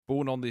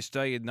Born on this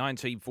day in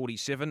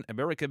 1947,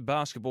 American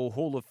Basketball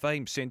Hall of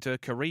Fame center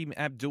Kareem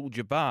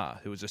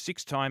Abdul-Jabbar, who was a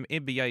six-time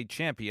NBA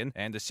champion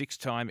and a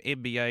six-time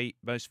NBA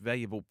Most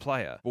Valuable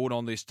Player. Born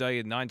on this day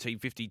in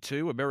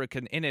 1952,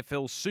 American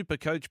NFL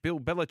supercoach Bill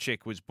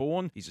Belichick was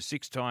born. He's a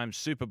six-time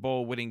Super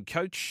Bowl winning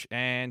coach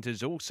and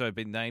has also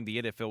been named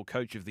the NFL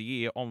Coach of the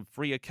Year on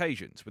 3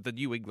 occasions with the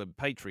New England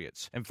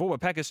Patriots. And former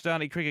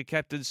Pakistani cricket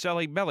captain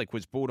Salim Malik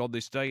was born on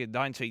this day in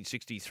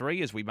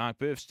 1963 as we mark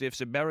births, deaths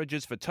and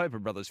marriages for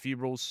Tobin Brothers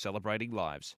Funerals, celebrating lives.